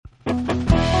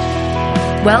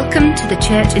Welcome to the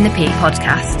Church in the Peak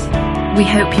podcast. We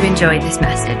hope you enjoyed this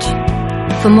message.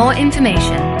 For more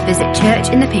information, visit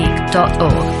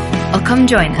churchinthepeak.org or come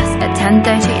join us at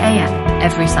 10:30 a.m.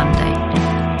 every Sunday.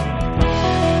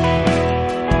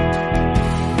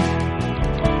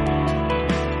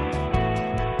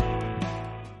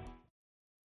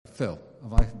 Phil,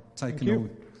 have I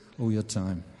taken all your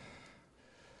time?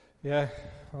 Yeah,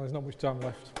 well, there's not much time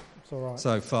left. It's all right.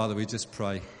 So, Father, we just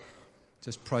pray.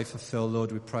 Just pray for Phil,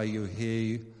 Lord. We pray you'll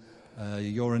hear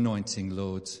your anointing,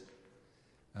 Lord.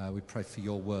 We pray for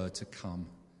your word to come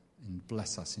and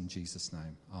bless us in Jesus'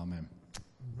 name. Amen.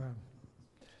 Amen.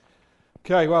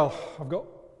 Okay, well, I've got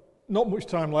not much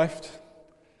time left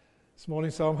this morning,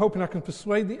 so I'm hoping I can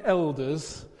persuade the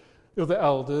other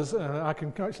elders, I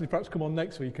can actually perhaps come on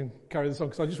next week and carry this on,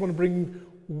 because I just want to bring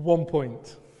one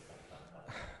point.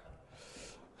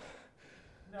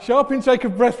 Sharp intake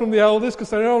of breath from the elders, because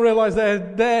they all realise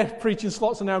their preaching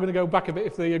slots are now going to go back a bit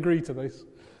if they agree to this.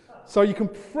 So you can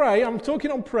pray, I'm talking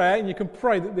on prayer, and you can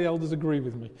pray that the elders agree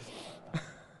with me.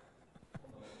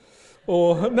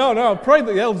 Or, no, pray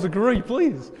that the elders agree,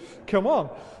 please. Come on.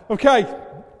 Okay,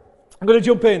 I'm going to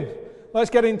jump in.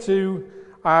 Let's get into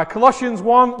Colossians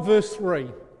 1, verse 3.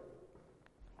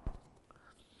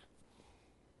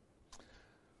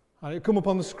 And it'll come up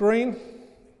on the screen.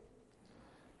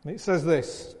 And it says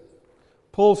this.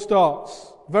 Paul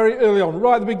starts very early on,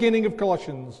 right at the beginning of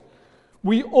Colossians.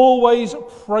 We always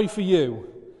pray for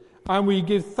you, and we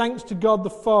give thanks to God the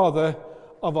Father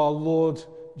of our Lord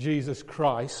Jesus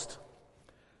Christ.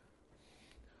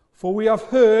 For we have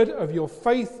heard of your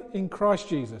faith in Christ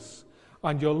Jesus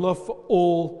and your love for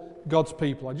all God's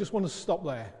people. I just want to stop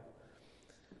there,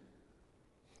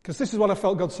 because this is what I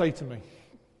felt God say to me.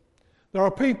 There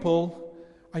are people,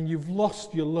 and you've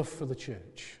lost your love for the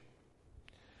church.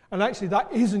 And actually,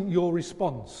 that isn't your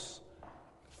response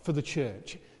for the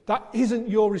church. That isn't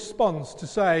your response to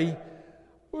say,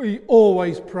 we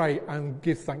always pray and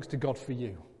give thanks to God for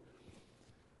you.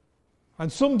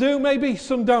 And some do, maybe,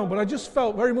 some don't, but I just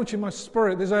felt very much in my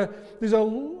spirit there's a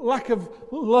lack of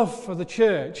love for the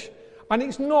church, and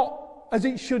it's not as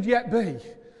it should yet be.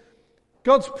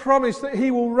 God's promised that he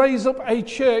will raise up a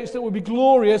church that will be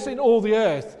glorious in all the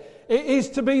earth. It is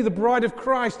to be the bride of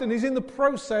Christ, and he's in the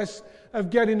process of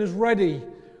getting us ready.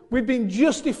 We've been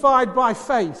justified by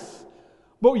faith,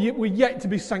 but we're yet to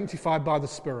be sanctified by the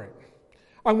Spirit.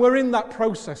 And we're in that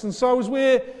process. And so as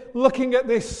we're looking at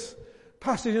this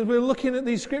passage, as we're looking at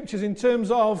these scriptures in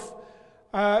terms of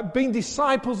being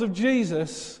disciples of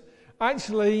Jesus,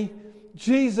 actually,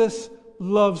 Jesus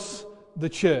loves the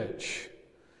church.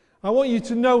 I want you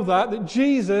to know that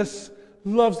Jesus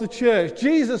loves the church.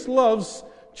 Jesus loves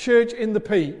Church in the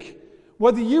Peak.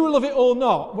 Whether you love it or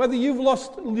not, whether you've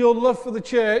lost your love for the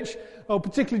church, or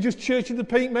particularly just Church in the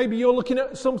Peak, maybe you're looking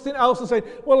at something else and saying,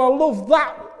 well, I love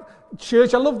that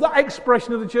church, I love that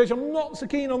expression of the church, I'm not so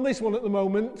keen on this one at the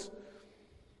moment.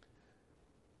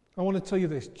 I want to tell you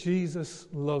this, Jesus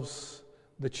loves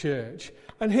the church.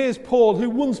 And here's Paul, who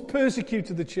once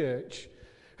persecuted the church,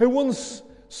 who once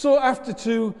sought after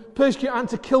to persecute and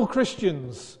to kill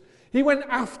Christians. He went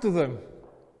after them.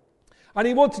 And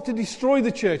he wanted to destroy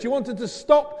the church. He wanted to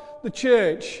stop the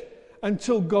church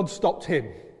until God stopped him.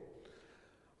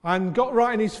 And got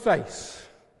right in his face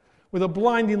with a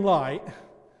blinding light.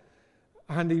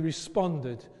 And he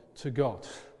responded to God.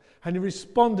 And he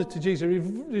responded to Jesus. He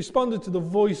responded to the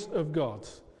voice of God.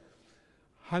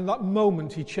 And that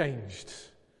moment he changed.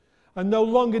 And no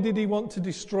longer did he want to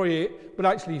destroy it, but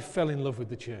actually he fell in love with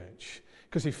the church.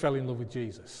 Because he fell in love with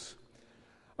Jesus.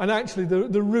 And actually,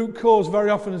 the root cause very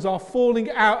often is our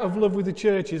falling out of love with the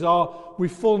church is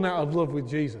we've fallen out of love with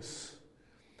Jesus.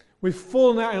 We've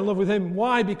fallen out of love with him.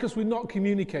 Why? Because we're not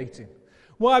communicating.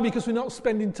 Why? Because we're not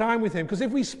spending time with him. Because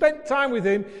if we spent time with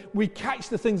him, we catch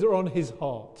the things that are on his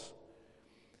heart.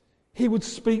 He would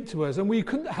speak to us, and we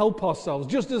couldn't help ourselves.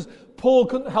 Just as Paul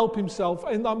couldn't help himself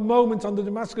in that moment on the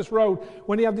Damascus Road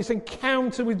when he had this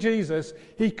encounter with Jesus,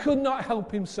 he could not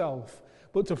help himself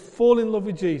but to fall in love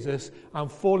with Jesus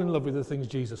and fall in love with the things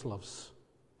Jesus loves.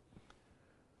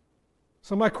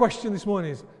 So my question this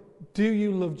morning is, do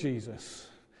you love Jesus?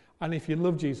 And if you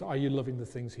love Jesus, are you loving the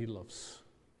things he loves?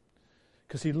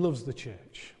 Because he loves the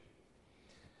church.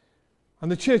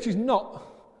 And the church is not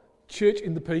Church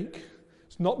in the Peak.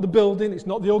 It's not the building, it's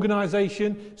not the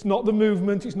organisation, it's not the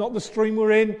movement, it's not the stream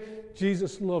we're in.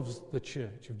 Jesus loves the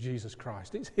church of Jesus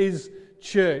Christ. It's his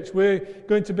church. We're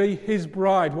going to be his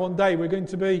bride one day. We're going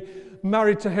to be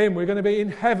married to him. We're going to be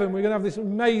in heaven. We're going to have this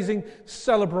amazing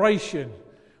celebration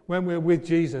when we're with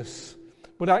Jesus.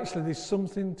 But actually, there's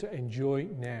something to enjoy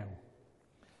now.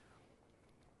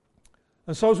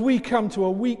 And so as we come to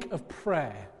a week of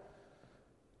prayer,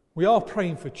 we are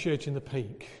praying for Church in the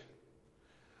Peak.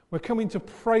 We're coming to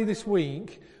pray this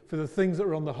week for the things that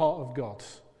are on the heart of God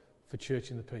for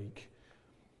Church in the Peak.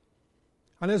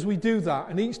 And as we do that,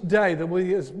 and each day,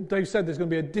 as Dave said, there's going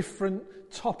to be a different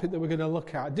topic that we're going to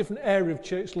look at, a different area of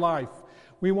church life.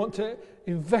 We want to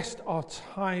invest our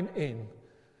time in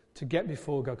to get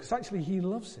before God, because actually He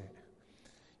loves it.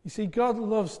 You see, God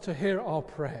loves to hear our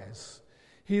prayers.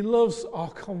 He loves our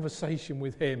conversation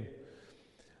with Him.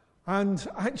 And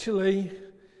actually,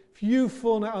 if you've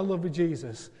fallen out of love with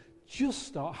Jesus, just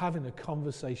start having a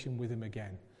conversation with Him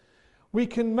again. We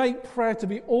can make prayer to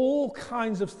be all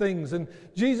kinds of things, and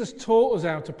Jesus taught us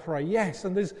how to pray, yes,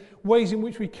 and there's ways in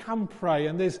which we can pray,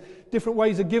 and there's different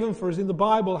ways are given for us in the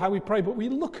Bible how we pray, but we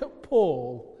look at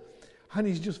Paul, and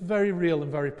he's just very real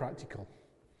and very practical.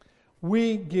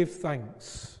 We give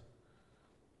thanks.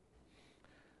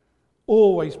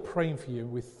 Always praying for you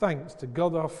with thanks to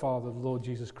God our Father, the Lord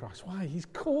Jesus Christ. Why? He's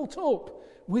caught up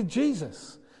with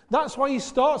Jesus. That's why he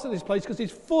starts at this place, because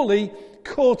he's fully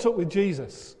caught up with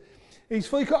Jesus. He's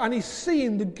fully caught, and he's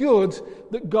seeing the good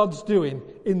that God's doing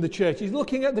in the church. He's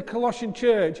looking at the Colossian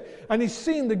church, and he's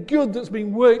seeing the good that's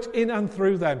being worked in and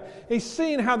through them. He's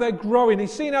seeing how they're growing.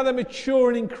 He's seeing how they're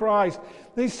maturing in Christ.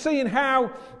 He's seeing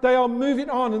how they are moving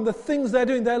on, and the things they're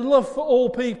doing, their love for all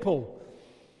people.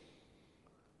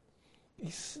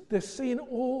 They're seeing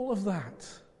all of that,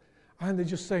 and they're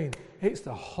just saying, it's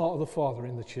the heart of the Father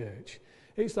in the church.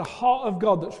 It's the heart of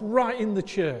God that's right in the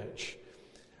church.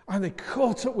 And they're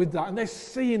caught up with that, and they're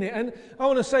seeing it. And I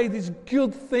want to say these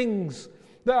good things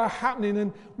that are happening.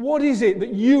 And what is it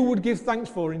that you would give thanks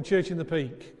for in Church in the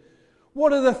Peak?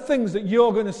 What are the things that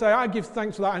you're going to say, I give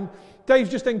thanks for that? And Dave's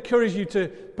just encouraged you to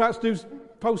perhaps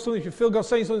post something. If you feel God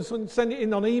saying something, send it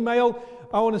in on email.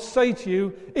 I want to say to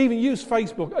you, even use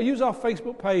Facebook. Use our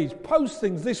Facebook page. Post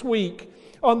things this week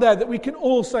on there that we can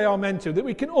all say amen to, that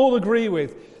we can all agree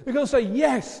with. We're going to say,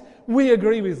 yes, we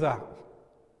agree with that.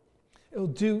 It'll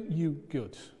do you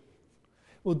good.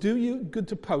 It will do you good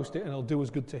to post it, and it'll do us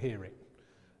good to hear it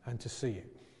and to see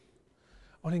it.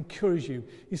 I want to encourage you.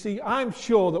 You see, I'm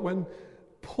sure that when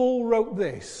Paul wrote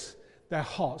this, their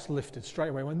hearts lifted straight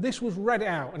away. When this was read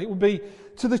out, and it would be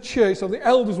to the church, so the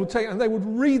elders would take it, and they would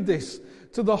read this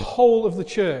to the whole of the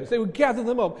church. They would gather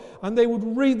them up, and they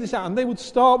would read this out, and they would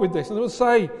start with this, and they would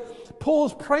say,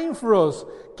 Paul's praying for us,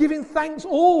 giving thanks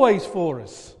always for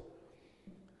us,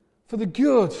 for the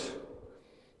good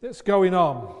that's going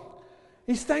on.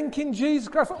 He's thanking Jesus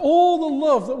Christ for all the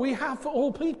love that we have for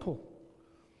all people.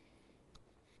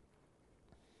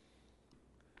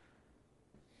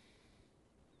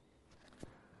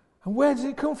 And where does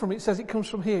it come from? It says it comes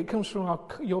from here. It comes from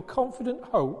your confident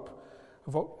hope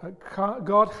of what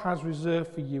God has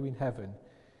reserved for you in heaven.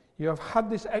 You have had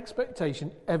this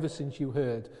expectation ever since you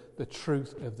heard the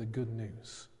truth of the good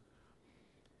news.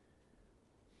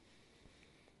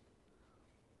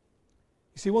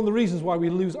 You see, one of the reasons why we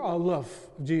lose our love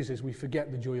of Jesus is we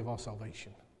forget the joy of our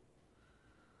salvation.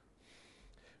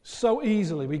 So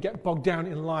easily we get bogged down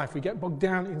in life, we get bogged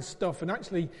down in stuff, and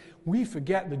actually we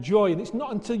forget the joy. And it's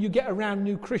not until you get around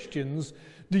new Christians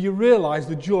do you realise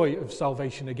the joy of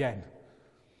salvation again.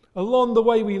 Along the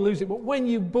way we lose it, but when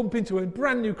you bump into a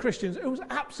brand new Christians who's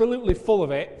absolutely full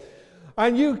of it,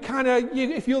 and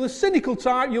if you're the cynical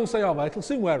type, you'll say, oh well, it'll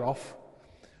soon wear off.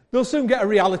 They'll soon get a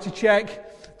reality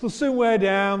check. They'll soon wear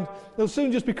down. They'll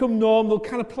soon just become norm. They'll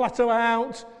kind of plateau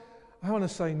out. I want to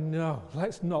say, no,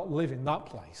 let's not live in that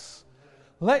place.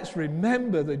 Let's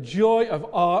remember the joy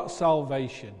of our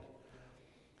salvation.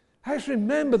 Let's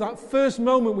remember that first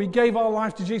moment we gave our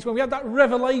life to Jesus, when we had that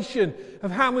revelation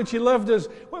of how much He loved us,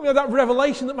 when we had that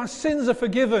revelation that my sins are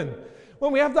forgiven,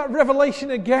 when we have that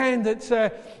revelation again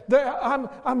that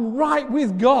I'm right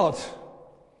with God.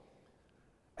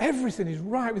 Everything is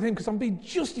right with Him because I'm being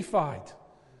justified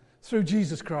through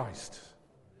Jesus Christ.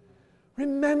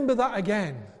 Remember that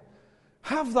again.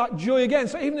 Have that joy again.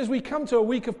 So even as we come to a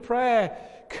week of prayer,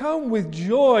 come with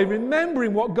joy,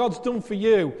 remembering what God's done for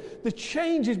you. The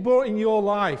change is brought in your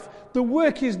life. The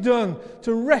work is done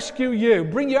to rescue you,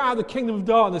 bring you out of the kingdom of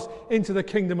darkness into the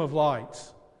kingdom of light.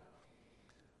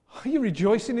 Are you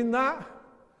rejoicing in that?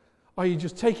 Or are you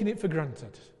just taking it for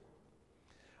granted?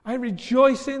 Are you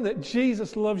rejoicing that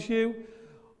Jesus loves you?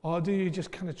 Or do you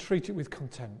just kind of treat it with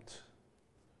contempt?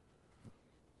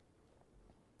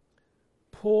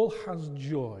 Paul has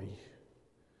joy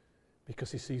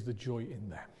because he sees the joy in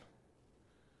them.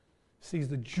 He sees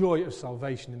the joy of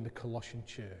salvation in the Colossian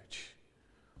church.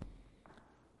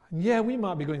 And yeah, we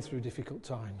might be going through difficult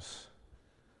times.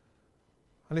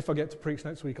 And if I get to preach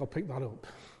next week, I'll pick that up.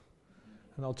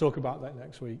 And I'll talk about that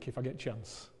next week if I get a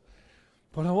chance.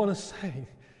 But I want to say,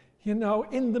 you know,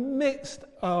 in the midst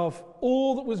of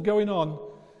all that was going on,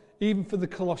 even for the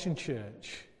Colossian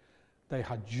church, they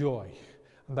had joy,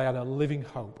 and they had a living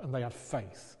hope, and they had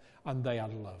faith, and they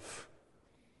had love.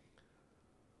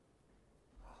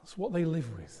 That's what they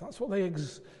live with. That's what they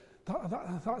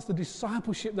that's the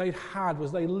discipleship they had,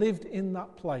 was they lived in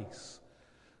that place.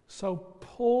 So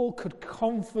Paul could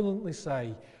confidently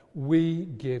say, we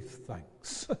give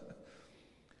thanks.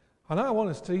 And I want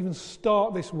us to even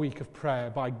start this week of prayer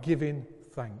by giving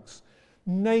thanks.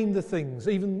 Name the things.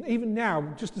 Even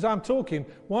now, just as I'm talking,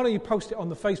 why don't you post it on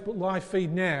the Facebook live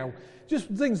feed now? Just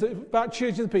things about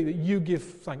Church in the Peak that you give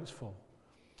thanks for.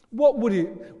 What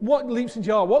leaps into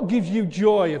your heart? What gives you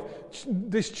joy of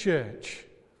this church?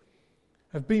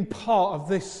 Of being part of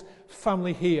this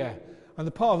family here and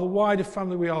the part of a wider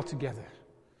family we are together.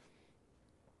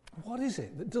 What is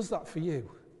it that does that for you?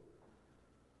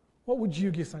 What would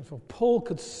you give thanks for? Paul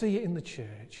could see it in the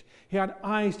church. He had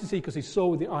eyes to see because he saw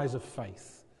with the eyes of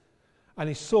faith. And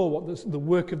he saw what the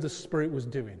work of the Spirit was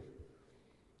doing.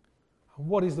 And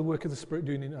what is the work of the Spirit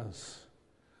doing in us?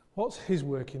 What's his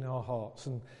work in our hearts?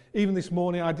 And even this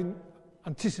morning, I didn't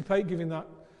anticipate giving that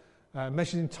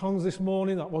message in tongues this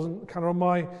morning. That wasn't kind of on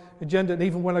my agenda. And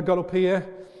even when I got up here,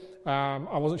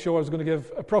 I wasn't sure I was going to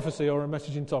give a prophecy or a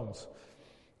message in tongues.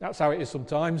 That's how it is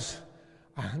sometimes.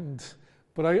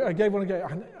 But I gave one again,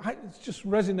 and it just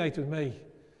resonated with me.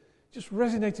 Just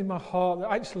resonated in my heart that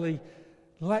actually,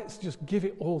 let's just give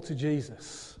it all to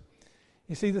Jesus.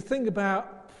 You see, the thing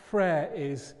about prayer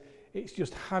is, it's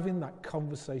just having that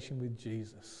conversation with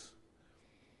Jesus.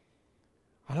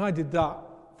 And I did that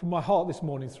from my heart this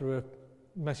morning through a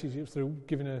message, through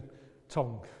giving a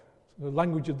tongue, the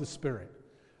language of the Spirit.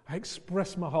 I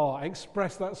expressed my heart. I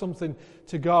expressed that something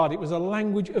to God. It was a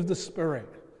language of the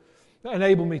Spirit that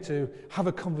enabled me to have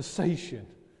a conversation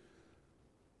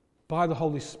by the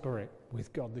Holy Spirit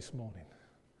with God this morning.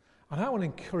 And I want to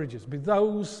encourage us, be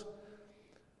those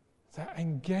that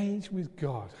engage with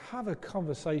God. Have a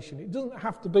conversation. It doesn't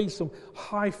have to be some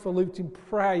highfalutin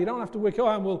prayer. You don't have to work,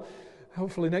 and we'll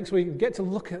hopefully next week get to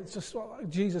look at just what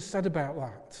Jesus said about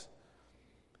that.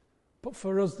 But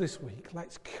for us this week,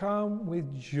 let's come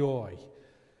with joy.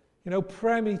 You know,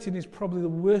 prayer meeting is probably the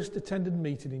worst attended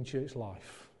meeting in church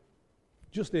life.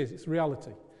 Just is, it's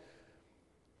reality.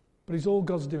 But it's all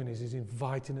God's doing is he's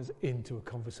inviting us into a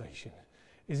conversation.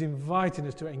 He's inviting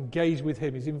us to engage with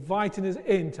him. He's inviting us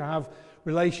in to have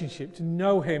relationship, to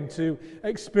know him, to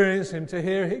experience him, to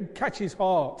hear him, catch his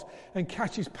heart and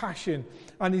catch his passion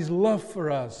and his love for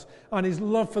us and his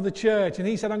love for the church. And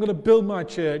he said, I'm going to build my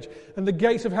church and the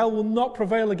gates of hell will not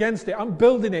prevail against it. I'm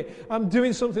building it. I'm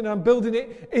doing something. I'm building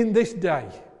it in this day.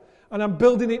 And I'm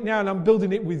building it now and I'm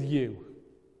building it with you.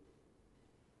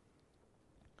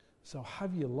 So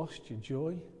have you lost your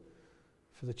joy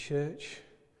for the church?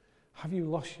 Have you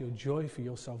lost your joy for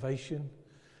your salvation?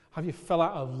 Have you fell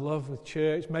out of love with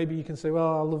church? Maybe you can say,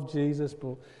 well, I love Jesus,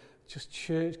 but just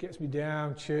church gets me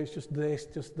down. Church, just this,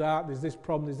 just that. There's this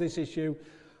problem, there's this issue.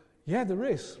 Yeah, there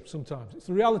is sometimes. It's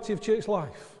the reality of church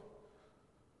life.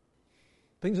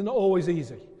 Things are not always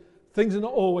easy. Things are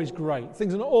not always great.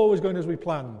 Things are not always going as we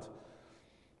planned.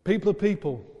 People are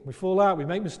people. We fall out. We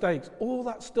make mistakes. All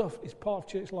that stuff is part of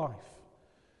church life.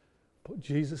 But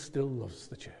Jesus still loves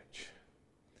the church.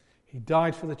 He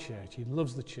died for the church. He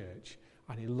loves the church.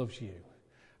 And he loves you.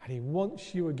 And he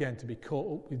wants you again to be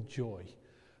caught up with joy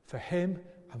for him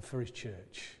and for his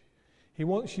church. He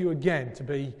wants you again to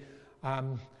be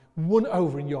won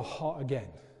over in your heart again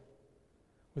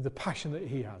with the passion that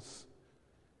he has.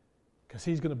 Because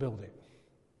he's going to build it.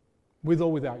 With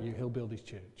or without you, he'll build his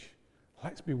church.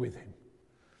 Let's be with him.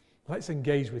 Let's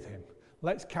engage with him.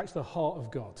 Let's catch the heart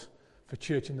of God for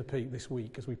Church in the Peak this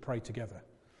week as we pray together.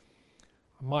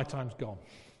 And my time's gone.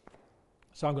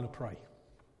 So I'm going to pray.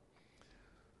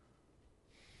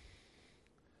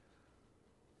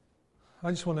 I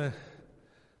just want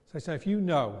to say, if you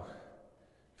know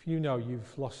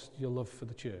you've lost your love for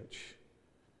the church,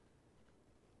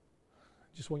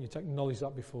 I just want you to acknowledge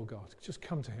that before God. Just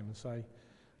come to him and say,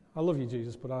 I love you,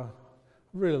 Jesus, but I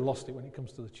really lost it when it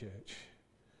comes to the church.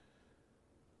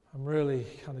 I'm really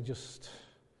kind of just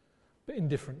a bit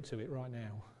indifferent to it right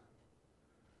now.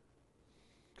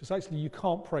 Because actually you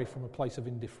can't pray from a place of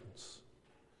indifference.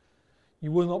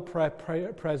 You will not pray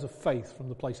prayers of faith from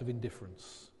the place of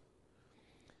indifference.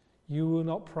 You will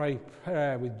not pray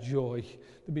prayer with joy.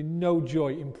 There'll be no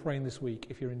joy in praying this week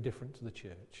if you're indifferent to the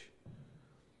church.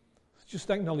 Just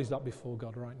acknowledge that before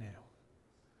God right now.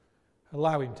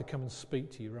 Allow him to come and speak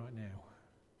to you right now.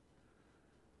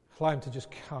 Allow him to just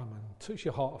come and touch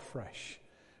your heart afresh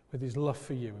with his love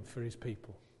for you and for his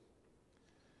people.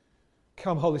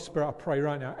 Come, Holy Spirit, I pray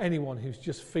right now, anyone who's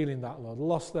just feeling that, Lord,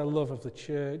 lost their love of the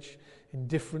church,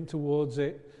 indifferent towards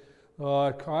it,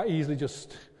 quite easily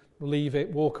just leave it,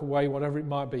 walk away, whatever it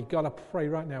might be. God, I pray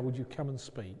right now, would you come and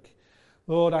speak?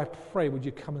 Lord, I pray, would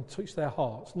you come and touch their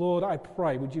hearts? Lord, I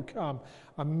pray, would you come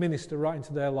and minister right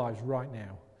into their lives right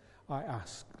now? I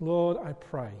ask. Lord, I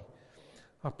pray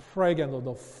again, Lord,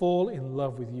 they'll fall in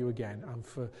love with you again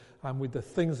and with the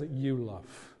things that you love.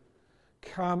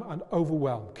 Come and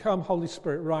overwhelm. Come, Holy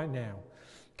Spirit, right now.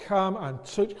 Come and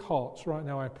touch hearts right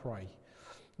now, I pray.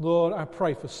 Lord, I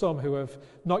pray for some who have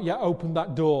not yet opened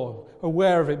that door,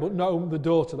 aware of it, but not opened the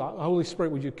door to that. Holy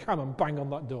Spirit, would you come and bang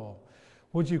on that door?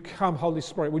 Would you come, Holy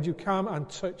Spirit? Would you come and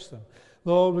touch them?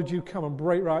 Lord, would you come and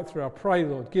break right through? I pray,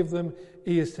 Lord, give them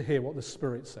ears to hear what the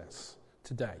Spirit says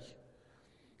today.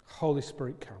 Holy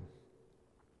Spirit, come.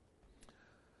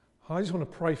 I just want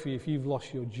to pray for you if you've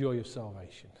lost your joy of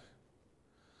salvation.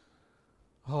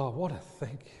 Oh, what a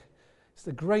thing. It's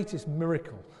the greatest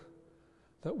miracle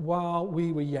that while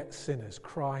we were yet sinners,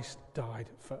 Christ died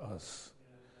for us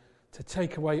to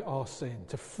take away our sin,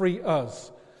 to free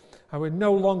us. And we're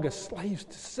no longer slaves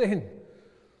to sin,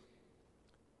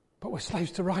 but we're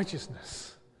slaves to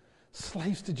righteousness,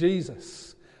 slaves to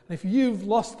Jesus. And if you've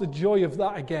lost the joy of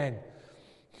that again,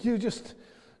 you're just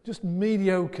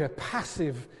mediocre,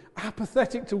 passive,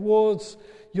 apathetic towards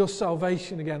your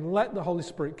salvation again, let the Holy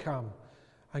Spirit come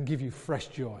and give you fresh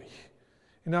joy.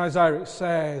 In Isaiah it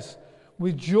says,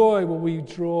 with joy will we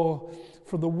draw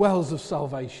from the wells of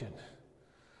salvation.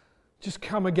 Just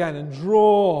come again and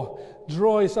draw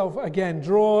yourself again,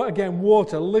 draw again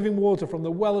water, living water from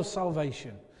the well of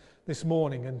salvation this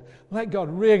morning, and let God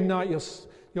reignite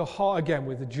your heart again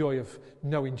with the joy of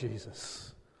knowing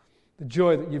Jesus, the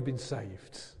joy that you've been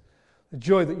saved, the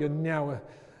joy that you're now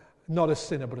not a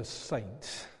sinner but a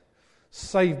saint,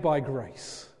 saved by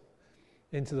grace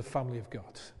into the family of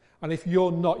God. And if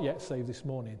you're not yet saved this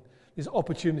morning, there's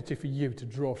opportunity for you to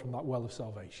draw from that well of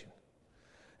salvation.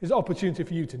 There's opportunity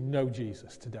for you to know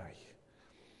Jesus today,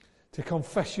 to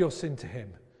confess your sin to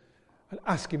him and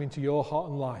ask him into your heart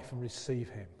and life and receive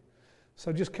him.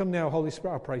 So just come now, Holy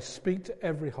Spirit, I pray, speak to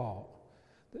every heart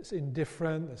that's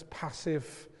indifferent, that's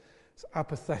passive, that's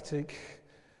apathetic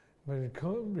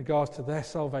in regards to their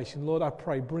salvation. Lord, I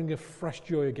pray, bring a fresh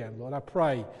joy again. Lord, I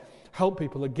pray, help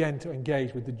people again to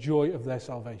engage with the joy of their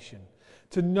salvation,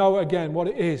 to know again what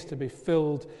it is to be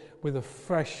filled with a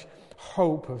fresh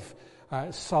hope of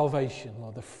salvation,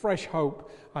 Lord, the fresh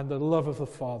hope and the love of the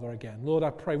Father again. Lord, I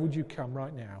pray, would you come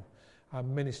right now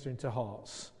and minister into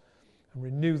hearts and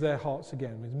renew their hearts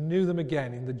again, renew them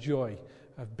again in the joy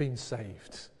of being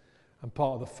saved and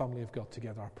part of the family of God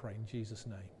together, I pray in Jesus'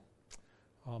 name.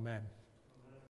 Amen.